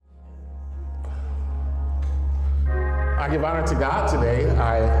I give honor to God today.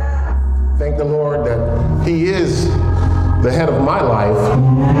 I thank the Lord that He is the head of my life.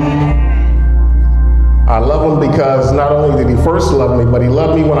 I love Him because not only did He first love me, but He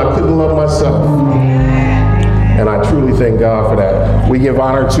loved me when I couldn't love myself. And I truly thank God for that. We give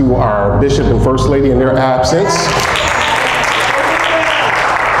honor to our Bishop and First Lady in their absence.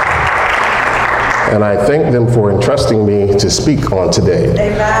 And I thank them for entrusting me to speak on today.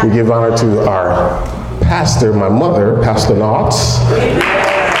 Amen. We give honor to our pastor, my mother, Pastor Knotts.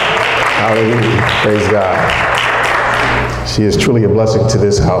 Hallelujah. Praise God. She is truly a blessing to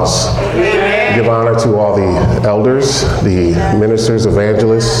this house. Amen. Give honor to all the elders, the ministers,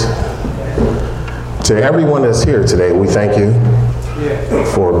 evangelists, to everyone that's here today. We thank you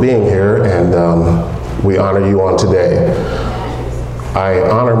for being here, and we honor you on today. I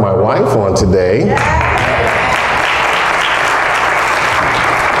honor my wife on today.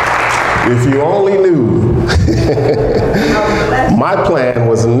 If you only knew, my plan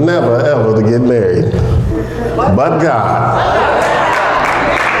was never ever to get married, but God.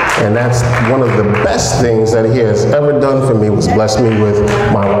 And that's one of the best things that He has ever done for me, was bless me with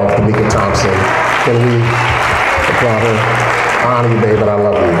my wife, Elder Thompson. Can we applaud her? I honor you, babe, and I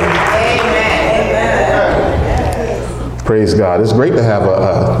love you. Praise God. It's great to have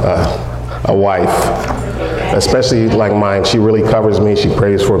a wife, especially like mine. She really covers me. She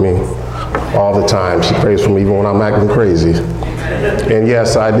prays for me all the time. She prays for me even when I'm acting crazy. And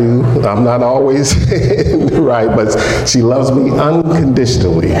yes, I do. I'm not always right, but she loves me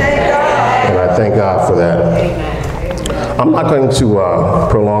unconditionally. And I thank God for that. I'm not going to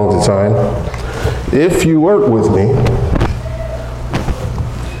prolong the time. If you work with me,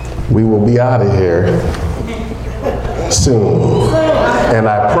 we will be out of here soon. And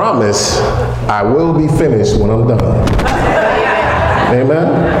I promise I will be finished when I'm done.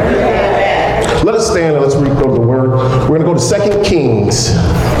 Amen? Let us stand and let's read the word. We're going to go to 2 Kings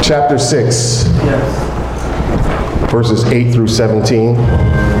chapter 6, verses 8 through 17.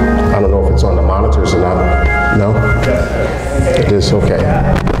 I don't know if it's on the monitors or not. No? It is? Okay.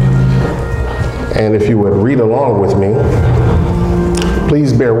 And if you would read along with me,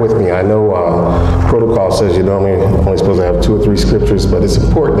 please bear with me. I know protocol says you're only supposed to have 2 or 3 scriptures, but it's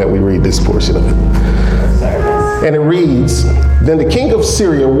important that we read this portion of it. And it reads, Then the king of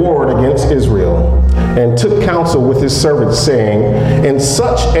Syria warred against Israel, and took counsel with his servants, saying, In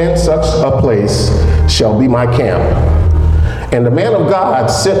such and such a place shall be my camp. And the man of God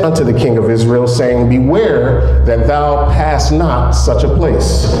sent unto the king of Israel, saying, Beware that thou pass not such a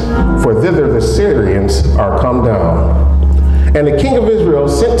place, for thither the Syrians are come down. And the king of Israel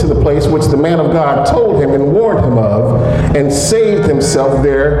sent to the place which the man of God told him and warned him of, and saved himself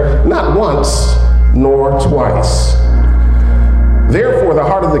there not once nor twice. Therefore the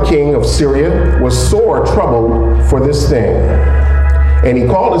heart of the king of Syria was sore troubled for this thing. And he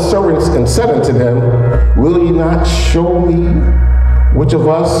called his servants and said unto them, Will ye not show me which of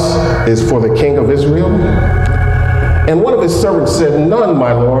us is for the king of Israel? And one of his servants said, None,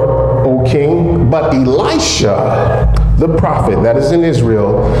 my lord, O king, but Elisha, the prophet that is in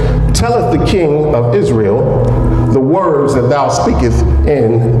Israel, telleth the king of Israel the words that thou speakest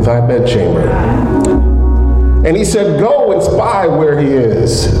in thy bedchamber. And he said, Go and spy where he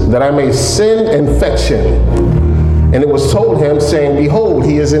is, that I may send and fetch him. And it was told him, saying, Behold,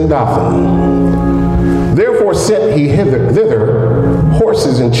 he is in Dothan. Therefore sent he thither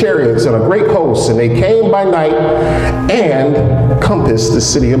horses and chariots and a great host, and they came by night and compassed the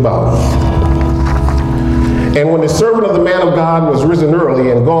city about. And when the servant of the man of God was risen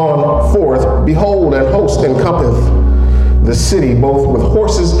early and gone forth, behold, an host encompassed the city, both with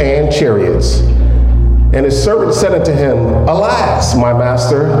horses and chariots. And his servant said unto him, Alas, my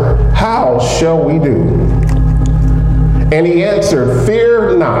master, how shall we do? And he answered,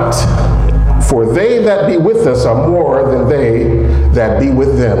 Fear not, for they that be with us are more than they that be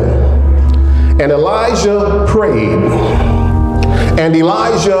with them. And Elijah prayed. And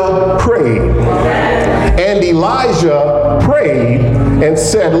Elijah prayed. And Elijah prayed and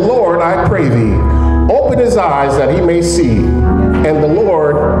said, Lord, I pray thee, open his eyes that he may see. And the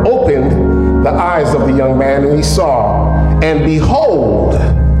Lord opened the eyes of the young man, and he saw. And behold,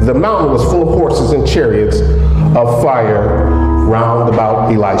 the mountain was full of horses and chariots of fire round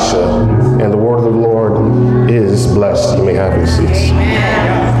about Elisha. And the word of the Lord is blessed. You may have your seats.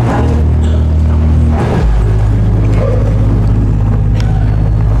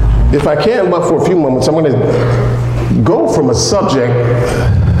 If I can, but for a few moments, I'm going to go from a subject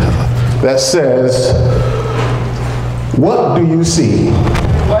that says, what do you see?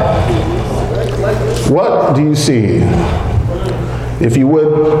 What do you see? If you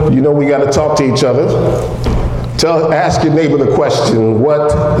would, we got to talk to each other. Ask your neighbor the question,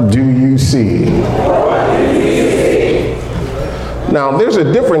 what do you see? What do you see? Now, there's a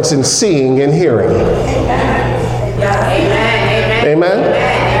difference in seeing and hearing. Amen. Amen?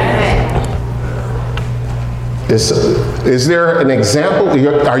 Is there an example?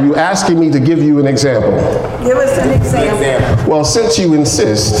 Are you asking me to give you an example? Give us an example. Well, since you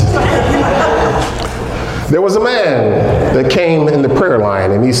insist, there was a man that came in the prayer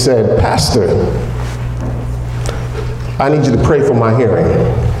line and he said, Pastor, I need you to pray for my hearing.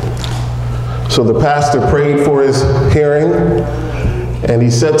 So the pastor prayed for his hearing and he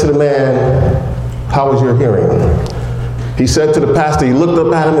said to the man, how is your hearing? He said to the pastor, he looked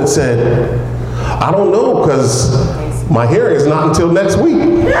up at him and said, I don't know, because my hearing is not until next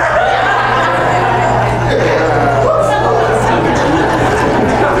week.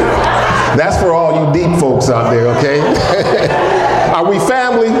 That's for all you deep folks out there, okay? Are we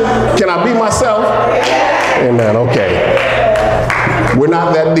family? Can I be myself? Amen, okay. We're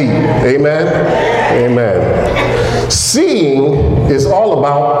not that deep, amen? Amen. Seeing is all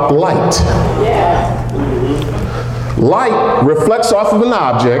about light. Light reflects off of an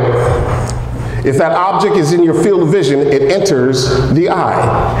object. If that object is in your field of vision, it enters the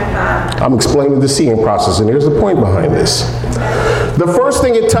eye. I'm explaining the seeing process, and here's the point behind this. The first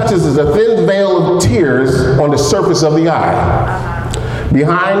thing it touches is a thin veil of tears on the surface of the eye.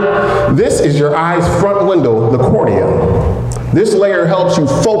 Behind this is your eye's front window, the cornea. This layer helps you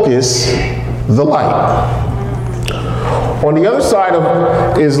focus the light. On the other side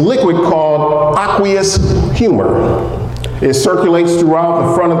is liquid called aqueous humor. It circulates throughout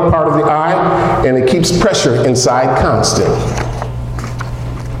the front part of the eye, and it keeps pressure inside constant.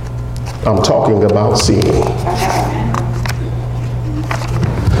 I'm talking about seeing.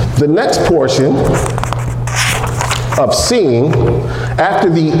 The next portion of seeing, after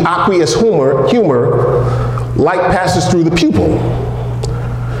the aqueous humor, light passes through the pupil.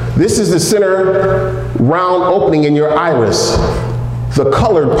 This is the center round opening in your iris, the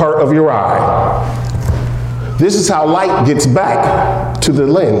colored part of your eye. This is how light gets back to the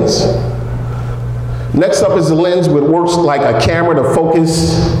lens. Next up is the lens, which works like a camera to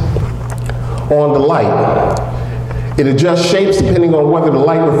focus on the light. It adjusts shapes depending on whether the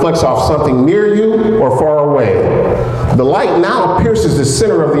light reflects off something near you or far away. The light now pierces the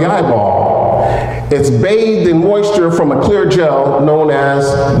center of the eyeball. It's bathed in moisture from a clear gel known as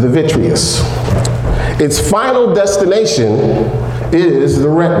the vitreous. Its final destination is the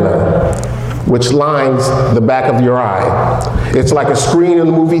retina, which lines the back of your eye. It's like a screen in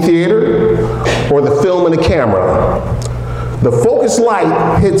a movie theater or the film in a camera. The focused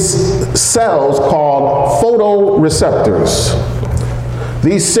light hits cells called photoreceptors.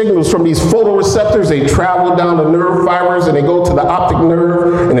 These signals from these photoreceptors, they travel down the nerve fibers and they go to the optic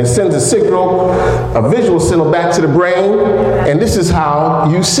nerve and it sends a signal, a visual signal back to the brain, and this is how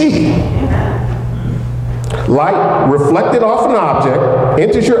you see. Light reflected off an object,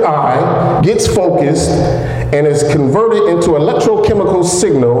 enters your eye, gets focused, and is converted into an electrochemical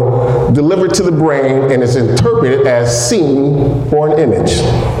signal delivered to the brain and is interpreted as seen or an image.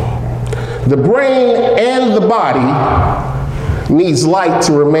 The brain and the body needs light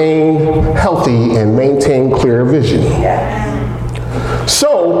to remain healthy and maintain clear vision.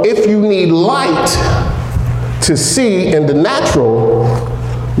 So if you need light to see in the natural,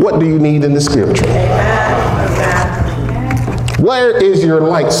 what do you need in the spiritual? Where is your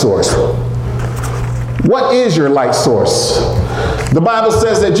light source? What is your light source? The Bible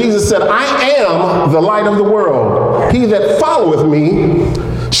says that Jesus said, I am the light of the world. He that followeth me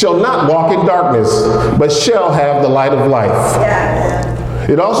shall not walk in darkness, but shall have the light of life.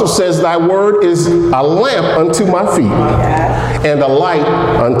 It also says, thy word is a lamp unto my feet and a light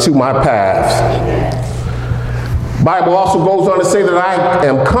unto my path. Bible also goes on to say that I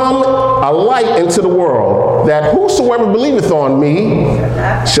am come a light into the world, that whosoever believeth on me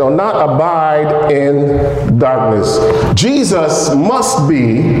shall not abide in darkness. Jesus must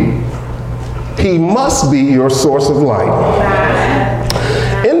be, he must be your source of light.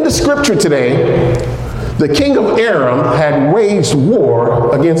 In the scripture today, the king of Aram had waged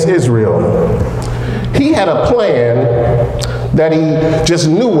war against Israel. He had a plan that he just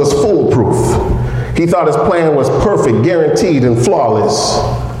knew was foolproof. He thought his plan was perfect, guaranteed, and flawless.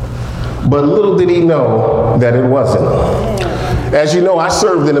 But little did he know that it wasn't. As you know, I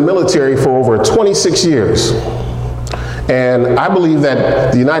served in the military for over 26 years. And I believe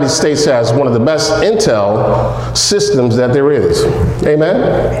that the United States has one of the best intel systems that there is.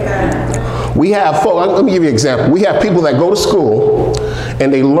 Amen? We have, let me give you an example. We have people that go to school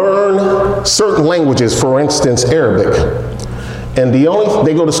and they learn certain languages, for instance, Arabic. And they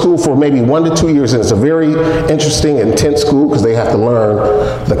go to school for maybe 1 to 2 years, and it's a very interesting, intense school because they have to learn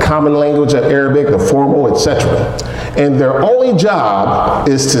the common language of Arabic, the formal, etc. And their only job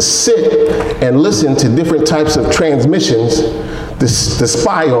is to sit and listen to different types of transmissions to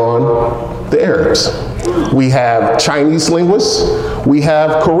spy on the Arabs. We have Chinese linguists, we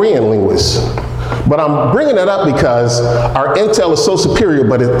have Korean linguists. But I'm bringing that up because our intel is so superior,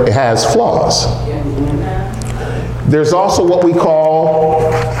 but it has flaws. There's also what we call,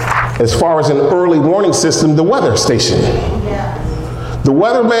 as far as an early warning system, the weather station. The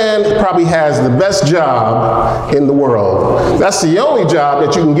weatherman probably has the best job in the world. That's the only job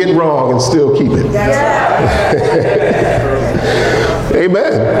that you can get wrong and still keep it.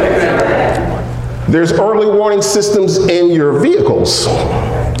 Amen. There's early warning systems in your vehicles.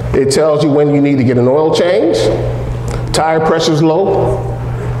 It tells you when you need to get an oil change, tire pressure's low,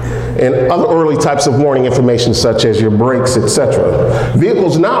 and other early types of warning information such as your brakes, etc.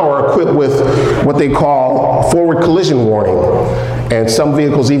 Vehicles now are equipped with what they call forward collision warning. And some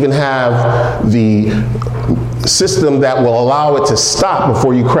vehicles even have the system that will allow it to stop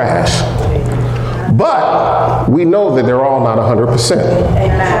before you crash. But we know that they're all not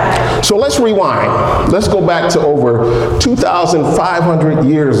 100%. So let's rewind. Let's go back to over 2,500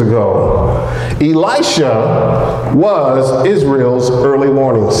 years ago. Elisha was Israel's early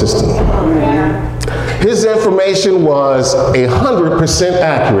warning system. His information was 100%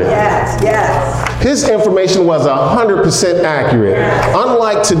 accurate. His information was 100% accurate.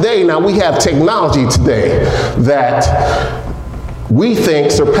 Unlike today, now we have technology today that we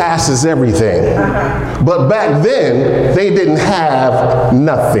think surpasses everything. But back then, they didn't have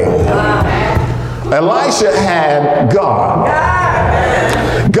nothing. Elisha had God.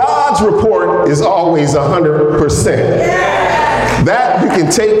 God's report is always 100%. That you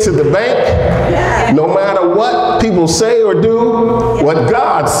can take to the bank, no matter what people say or do, what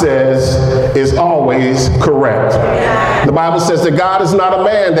God says is always correct. The Bible says that God is not a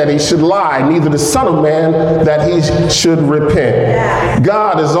man that he should lie, neither the Son of Man that he should repent.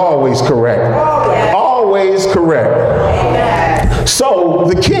 God is always correct. Always correct. So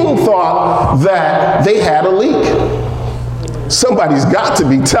the king thought that they had a leak. Somebody's got to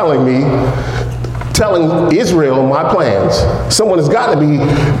be telling Israel my plans. Someone has got to be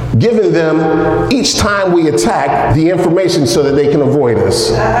giving them, each time we attack, the information so that they can avoid us.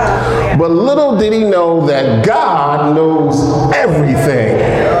 But little did he know that God knows everything.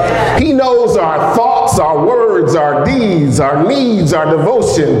 He knows our thoughts, our words, our deeds, our needs, our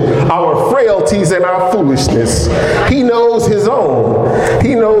devotion, our frailties, and our foolishness. He knows his own.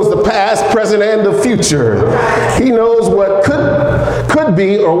 He knows the past, present, and the future. He knows what could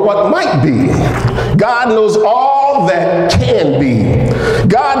be or what might be. God knows all that can be.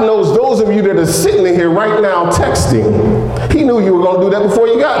 God knows those of you that are sitting in here right now texting. He knew you were going to do that before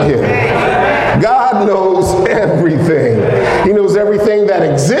you got here. God knows everything. He knows everything that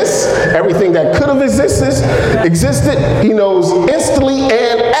exists, everything that could have existed. He knows instantly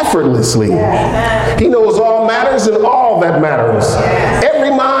and effortlessly. He knows all matters and all that matters.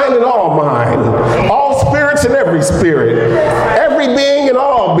 Every mind and all mind. All spirits and every spirit. Every being and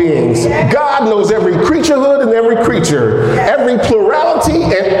all beings. God knows every creaturehood and every creature. Every plurality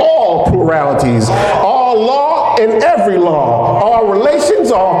and all pluralities. All law and every law. All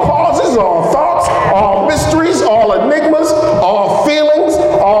relations, all causes, all thoughts, all mysteries, all enigmas, all feelings,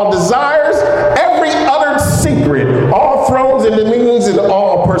 all desires, every uttered secret, all thrones and dominions and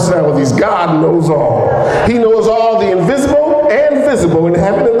all personalities. God knows all. He knows all the invisible and visible in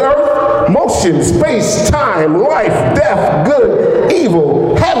heaven and earth, motion, space, time, life, death, good,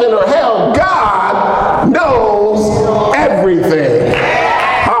 evil, heaven or hell. God knows everything.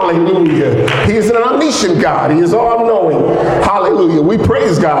 Hallelujah. He is an omniscient God. He is all-knowing. Hallelujah. We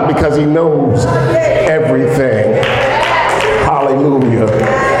praise God because he knows everything. Hallelujah.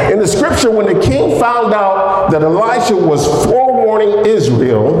 In the scripture, when the king found out that Elisha was forewarning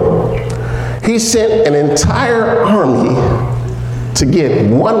Israel, he sent an entire army to get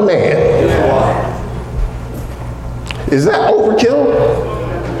one man. Is that overkill?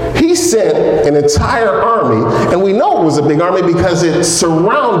 He sent an entire army, and we know it was a big army because it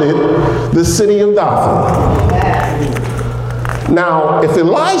surrounded the city of Dothan. Now, if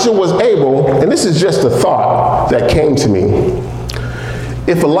Elijah was able, and this is just a thought that came to me,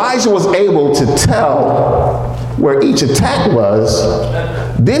 if Elijah was able to tell where each attack was,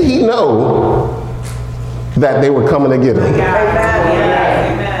 did he know that they were coming to get him?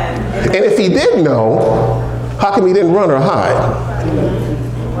 And if he did know, how come he didn't run or hide?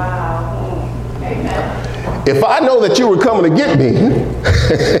 If I know that you were coming to get me,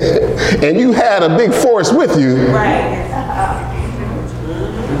 and you had a big force with you,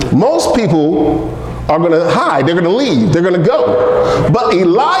 Most people are going to hide. They're going to leave. They're going to go. But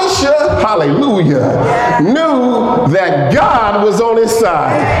Elisha, hallelujah, knew that God was on his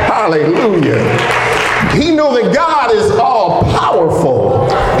side. Hallelujah. He knew that God is all powerful.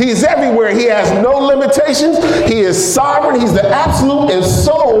 He's everywhere. He has no limitations. He is sovereign. He's the absolute and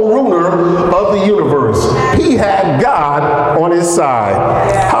sole ruler of the universe. He had God on his side.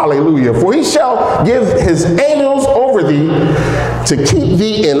 Hallelujah. For he shall give his angels over thee to keep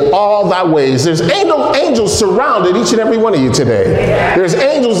thee in all thy ways. There's angels surrounded each and every one of you today. There's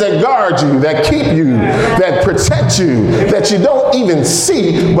angels that guard you, that keep you, that protect you, that you don't even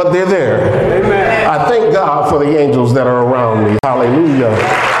see, but they're there. Amen. I thank God for the angels that are around me. Hallelujah.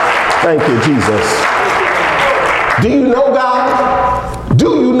 Thank you, Jesus. Do you know God?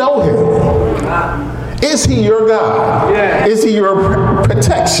 Do you know him? Is he your God? Yeah. Is he your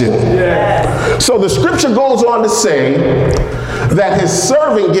protection? Yeah. So the scripture goes on to say that his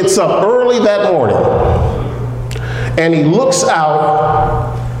servant gets up early that morning and he looks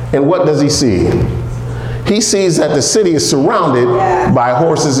out, and what does he see? He sees that the city is surrounded by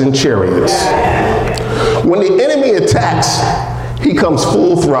horses and chariots. When the enemy attacks, he comes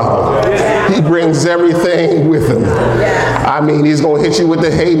full throttle. He brings everything with him. I mean, he's going to hit you with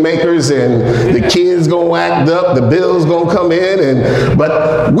the haymakers, and the kids going to act up, the bills going to come in,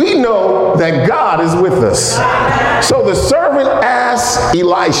 but we know that God is with us. So the servant asked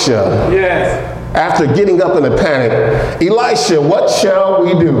Elisha, after getting up in a panic, Elisha, what shall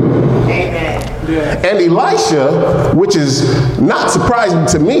we do? Amen. And Elisha, which is not surprising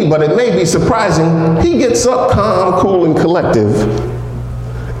to me, but it may be surprising, he gets up calm, cool, and collective,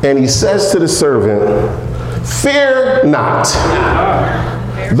 and he says to the servant, fear not.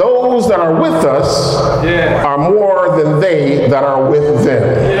 Those that are with us are more than they that are with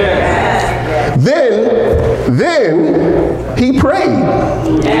them. Then he prayed.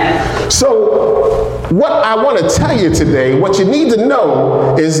 So what I want to tell you today, what you need to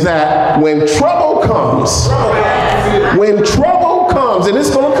know is that when trouble comes, and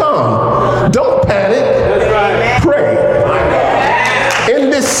it's going to come, don't panic, pray. In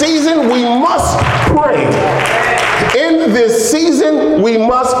this season, we must pray. In this season, we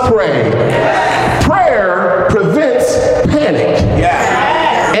must pray. Prayer prevents panic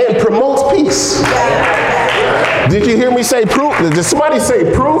and promotes peace. Did you hear me say prove? Did somebody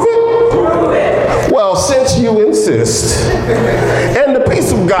say prove it? Prove it. Well, since you insist, and the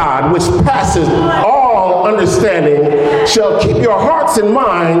peace of God, which passes all understanding, shall keep your hearts and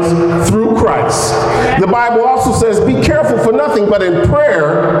minds through Christ. The Bible also says, be careful for nothing but in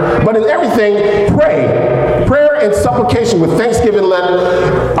prayer, but in everything pray. Prayer and supplication with thanksgiving, let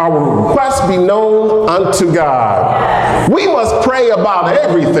our requests be known unto God. We must pray about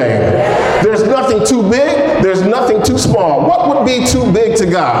everything. There's nothing too big, there's nothing too small. What would be too big to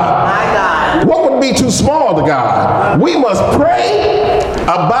God? What would be too small to God? We must pray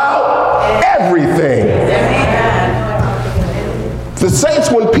about everything. The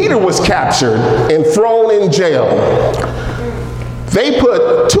saints, when Peter was captured and thrown in jail, they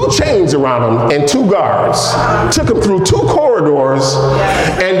put 2 chains around him and 2 guards, took him through 2 corridors,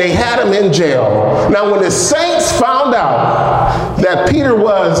 and they had him in jail. Now, when the saints found out that Peter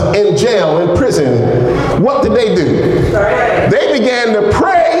was in jail, in prison, what did they do? They began to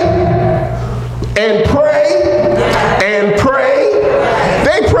pray and pray and pray.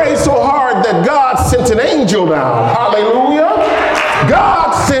 They prayed so hard that God sent an angel down. Hallelujah.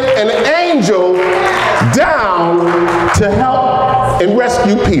 God sent an angel down to help and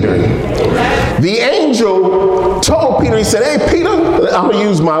rescue Peter. The angel told Peter, he said, hey, Peter, I'm going to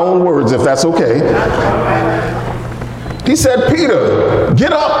use my own words if that's okay. He said, Peter,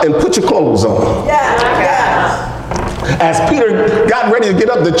 get up and put your clothes on. As Peter got ready to get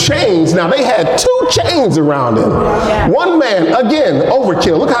up, the chains, now they had 2 chains around him. One man, again,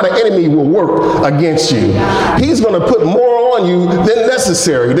 overkill. Look how the enemy will work against you. He's going to put more on you than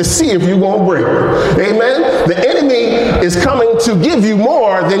necessary to see if you're going to break. Amen? The enemy is coming to give you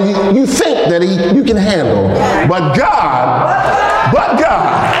more than you think that you can handle. But God,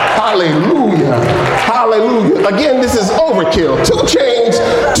 hallelujah, hallelujah. Again, this is overkill. 2 chains,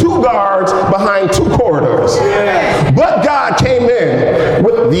 2 guards behind 2 corridors. But God came in,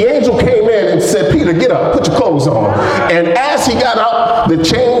 the angel came in and said, Peter, get up, put your clothes on. And as he got up, the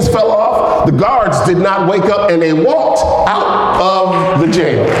chains fell off, the guards did not wake up, and they walked out of the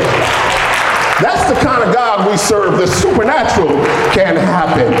jail. That's the kind of God we serve. The supernatural can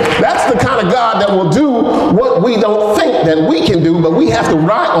happen. That's the kind of God that will do what we don't think that we can do, but we have to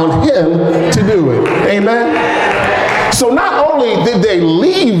rely on him to do it. Amen? So not only did they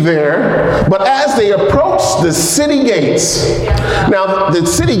leave there, but as they approached the city gates, now the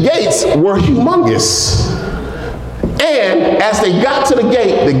city gates were humongous. And as they got to the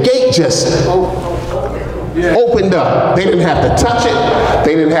gate just opened up. They didn't have to touch it.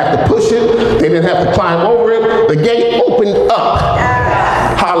 They didn't have to push it. They didn't have to climb over it. The gate opened up.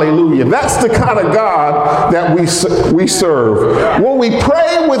 Hallelujah. That's the kind of God that we serve. When we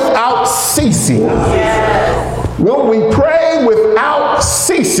pray without ceasing, when we pray without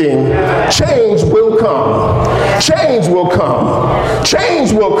ceasing, change will come. Change will come.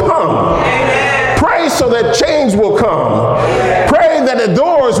 Change will come. Pray so that change will come. Pray that the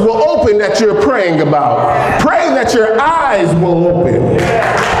doors will open that you're praying about. Pray that your eyes will open.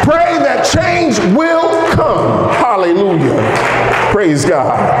 Pray that change will come. Hallelujah. Praise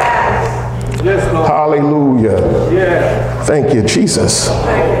God. Hallelujah. Thank you, Jesus.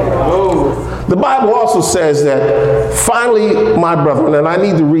 The Bible also says that finally, my brethren, and I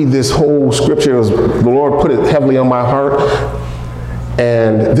need to read this whole scripture as the Lord put it heavily on my heart.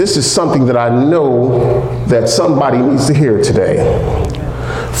 And this is something that I know that somebody needs to hear today.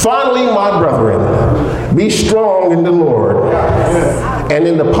 Finally, my brethren, be strong in the Lord and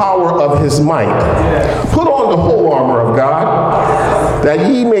in the power of his might. Put on the whole armor of God, that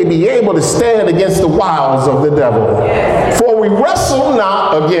ye may be able to stand against the wiles of the devil. For we wrestle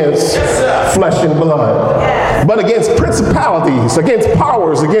not against flesh and blood, but against principalities, against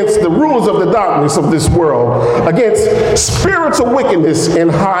powers, against the rulers of the darkness of this world, against spiritual wickedness in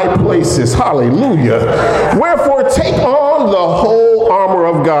high places. Hallelujah. Wherefore take on the whole armor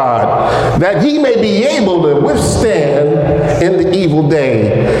of God, that ye may be able to withstand in the evil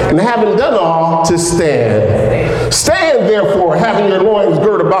day, and having done all, to stand. Stand therefore, having your loins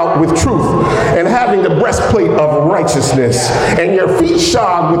girt about with truth, and having the breastplate of righteousness, and your feet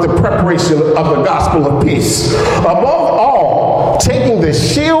shod with the preparation of the gospel of peace. Above all, taking the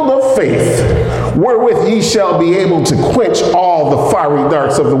shield of faith, wherewith ye shall be able to quench all the fiery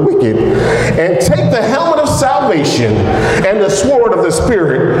darts of the wicked, and take the helmet of salvation and the sword of the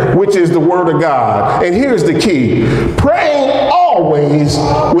Spirit, which is the word of God. And here's the key: praying always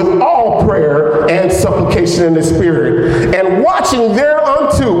with all prayer and supplication in the Spirit, and watching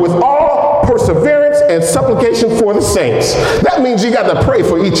thereunto with all perseverance and supplication for the saints. That means you got to pray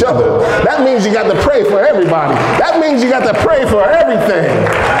for each other. That means you got to pray for everybody. That means you got to pray for everything.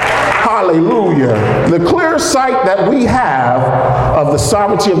 Hallelujah. The clear sight that we have of the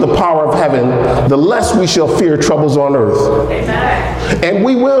sovereignty of the power of heaven, the less we shall fear troubles on earth. Amen. And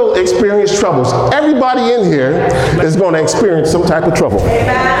we will experience troubles. Everybody in here is going to experience some type of trouble.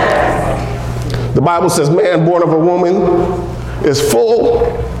 Amen. The Bible says man born of a woman is full,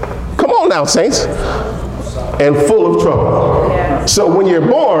 come on now, saints, and full of trouble. Yeah. So when you're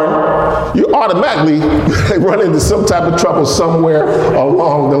born, you automatically run into some type of trouble somewhere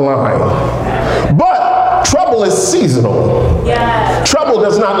along the line. But trouble is seasonal. Yeah. Trouble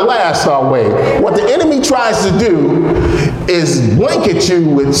does not last always. What the enemy tries to do is blanket you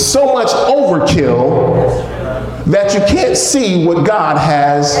with so much overkill that you can't see what God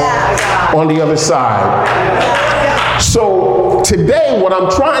has on the other side. So today what I'm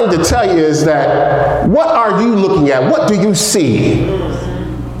trying to tell you is that what are you looking at? What do you see?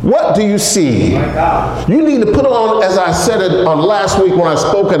 What do you see? You need to put on, as I said it on last week when I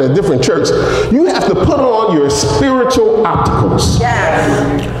spoke at a different church, you have to put on your spiritual opticals.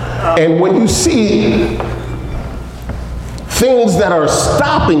 And when you see things that are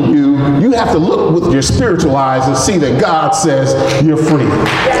stopping you, you have to look with your spiritual eyes and see that God says you're free.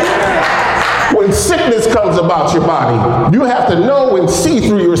 When sickness comes about your body, you have to know and see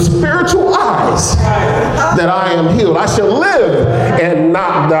through your spiritual eyes that I am healed. I shall live and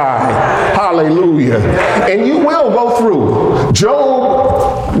not die. Hallelujah. And you will go through.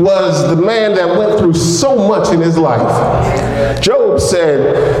 Job was the man that went through so much in his life. Job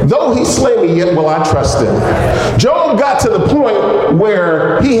said, though he slay me, yet will I trust him. Job got to the point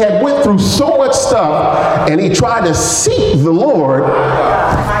where he had went through so much stuff and he tried to seek the Lord.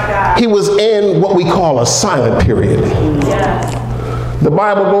 He was in what we call a silent period. The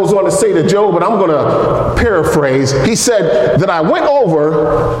Bible goes on to say to Job, and I'm going to paraphrase, he said that I went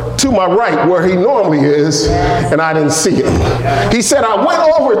over to my right where he normally is, and I didn't see him. He said I went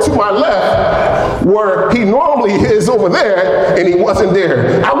over to my left where he normally is over there, and he wasn't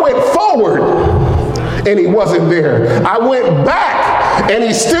there. I went forward, and he wasn't there. I went back, and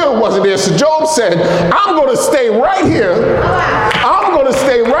he still wasn't there. So Job said, I'm going to stay right here. I'm going to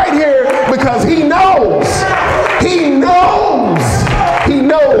stay right here because he knows. He knows. He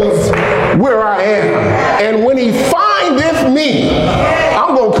knows where I am. And when he findeth me,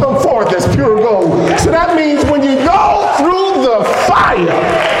 I'm going to come forth as pure gold. So that means when you go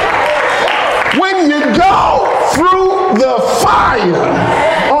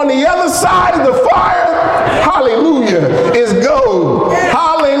side of the fire, hallelujah, is gold.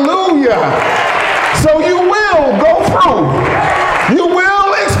 Hallelujah. So you will go through. You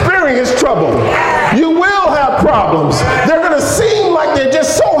will experience trouble. You will have problems. They're going to seem like they're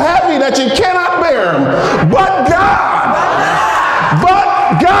just so heavy that you cannot bear them. But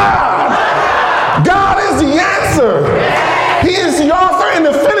God is the answer. He is the author and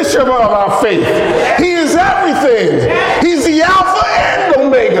the finisher of our faith. He is everything. He's the Alpha and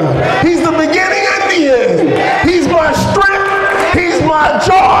Omega. He's the beginning and the end. He's my strength. He's my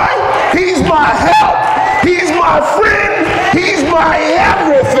joy. He's my help. He's my friend. He's my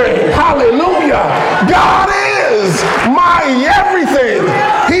everything. Hallelujah. God is my everything.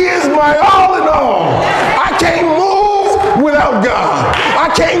 He is my all in all. I can't move without God. I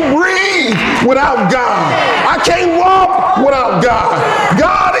can't breathe without God. I can't walk without God.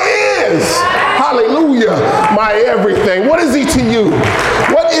 God is, hallelujah, my everything. What is he to you?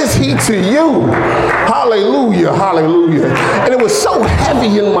 What is he to you? Hallelujah, hallelujah. And it was so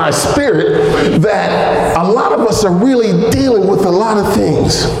heavy in my spirit that a lot of us are really dealing with a lot of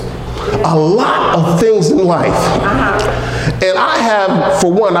things. A lot of things in life. And I have,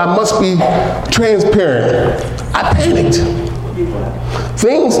 for one, I must be transparent. I panicked.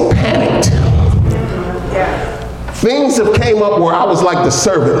 Things panicked. Things have came up where I was like the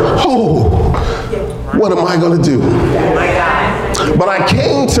servant. Oh, what am I going to do? But I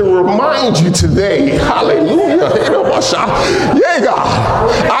came to remind you today, hallelujah, yeah, God.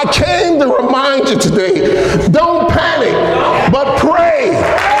 I came to remind you today, don't panic, but pray.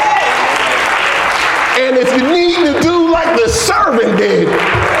 And if you need to do like the servant did,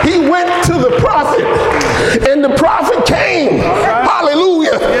 he went to the prophet, and the prophet came,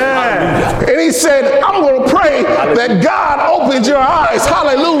 hallelujah. And he said, I'm going to pray that God opens your eyes.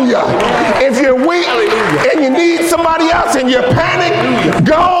 Hallelujah. If you're weak and you need somebody else and you're panicked,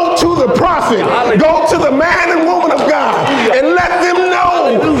 go to the prophet. Go to the man and woman of God and let them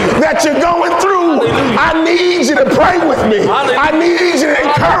know that you're going through. I need you to pray with me. I need you to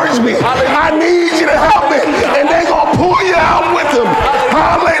encourage me. I need you to help me. And they're going to pull you out with them.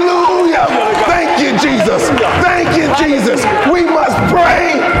 Hallelujah. Thank you, Jesus. Thank you, Jesus. We must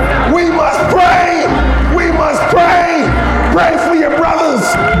pray. We must pray. We must pray. Pray for your brothers.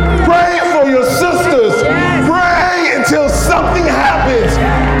 Pray for your sisters. Pray until something happens.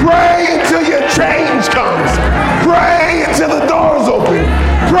 Pray until your change comes. Pray until the doors open.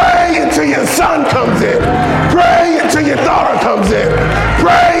 Pray until your son comes in. Pray until your daughter comes in.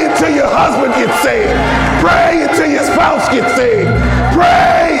 Pray until your husband gets saved. Pray until your spouse gets saved.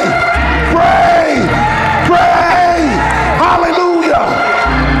 Pray. Pray. Pray. Hallelujah.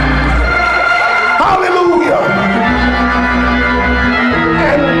 Hallelujah.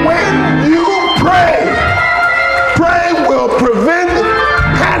 And when you pray, pray will prevent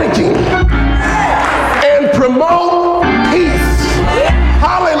panicking and promote peace.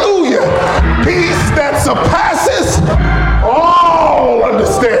 Hallelujah. Peace that surpasses all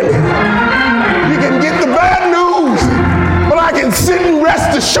understanding. You can get the bad news, but I can sit and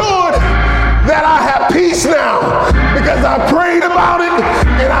rest assured that I have peace now because I prayed about it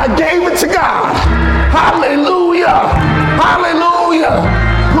and I gave it to God. Hallelujah. Hallelujah.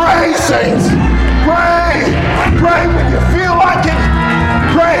 Pray, saints. Pray. Pray when you feel like it.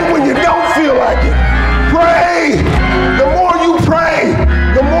 Pray when you don't feel like it. Pray. The more you pray,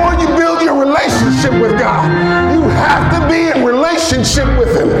 the more you build your relationship with God. You have to be in relationship with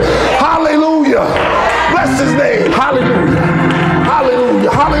him. Hallelujah. Bless his name. Hallelujah.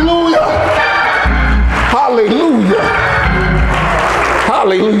 Hallelujah. Hallelujah. Hallelujah.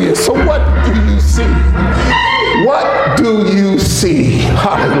 Hallelujah. So what do you see? What do you see?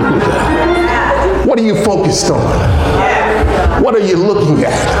 Hallelujah. What are you focused on? What are you looking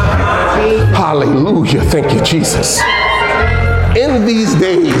at? Hallelujah. Thank you, Jesus. In these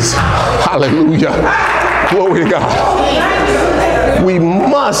days, hallelujah, glory to God, we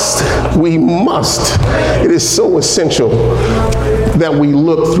must, it is so essential that we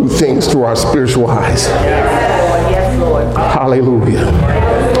look through things through our spiritual eyes. Hallelujah.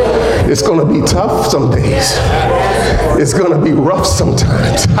 It's going to be tough some days. It's going to be rough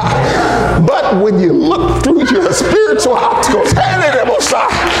sometimes. But when you look through your spiritual obstacles, but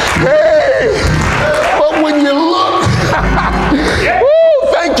when you look,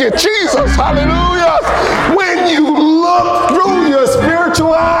 thank you, Jesus, hallelujah. When you look through your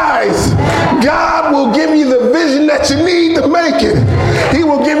spiritual eyes, God will give you the vision that you need to make it. He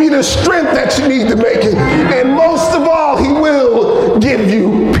will give you the strength that you need to make it. And most of all, he will give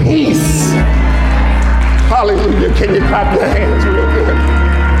you peace. Hallelujah. Can you clap your hands real good?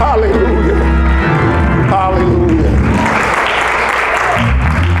 Hallelujah. Hallelujah.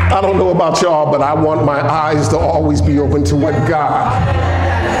 I I don't know about y'all, but I want my eyes to always be open to what God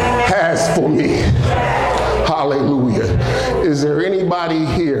has for me. Hallelujah. Is there anybody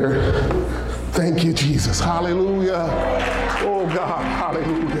here? Thank you, Jesus. Hallelujah. Oh God,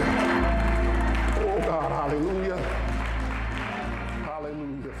 hallelujah. Oh God, hallelujah.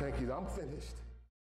 Hallelujah. Thank you. I'm finished.